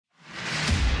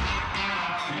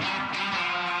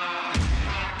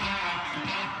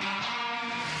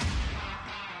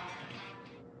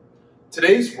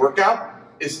Today's workout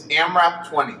is AMRAP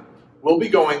 20. We'll be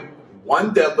going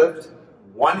 1 deadlift,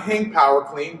 1 hang power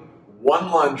clean,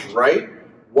 1 lunge right,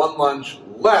 1 lunge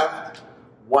left,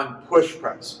 1 push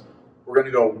press. We're going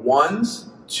to go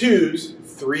 1s, 2s,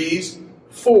 3s,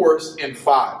 4s, and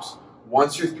 5s.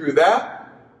 Once you're through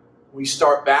that, we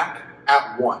start back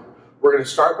at 1. We're going to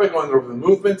start by going over the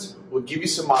movements. We'll give you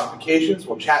some modifications.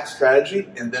 We'll chat strategy,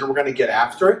 and then we're going to get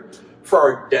after it. For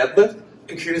our deadlift,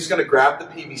 Katrina's going to grab the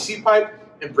PVC pipe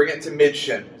and bring it to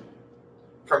mid-shin.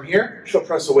 From here, she'll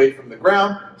press away from the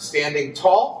ground, standing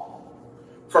tall.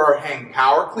 For our hang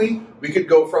power clean, we could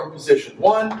go from position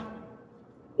 1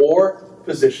 or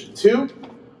position 2.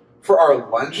 For our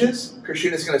lunges,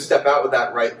 Christina's going to step out with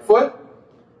that right foot,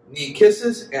 knee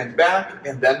kisses and back,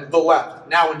 and then the left.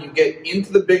 Now when you get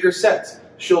into the bigger sets,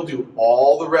 she'll do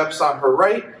all the reps on her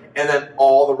right and then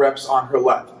all the reps on her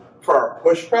left. For our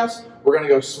push press, we're going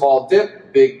to go small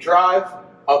dip, big drive,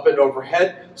 up and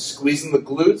overhead, squeezing the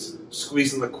glutes,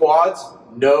 squeezing the quads,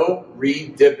 no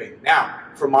re-dipping. Now,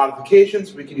 for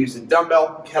modifications, we can use a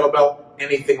dumbbell, kettlebell,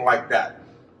 anything like that.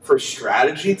 For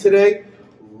strategy today,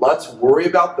 let's worry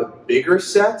about the bigger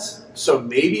sets, so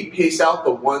maybe pace out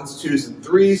the 1s, 2s, and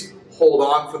 3s, hold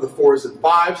on for the 4s and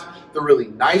 5s. The really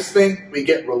nice thing, we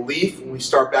get relief when we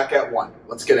start back at 1.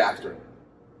 Let's get after it.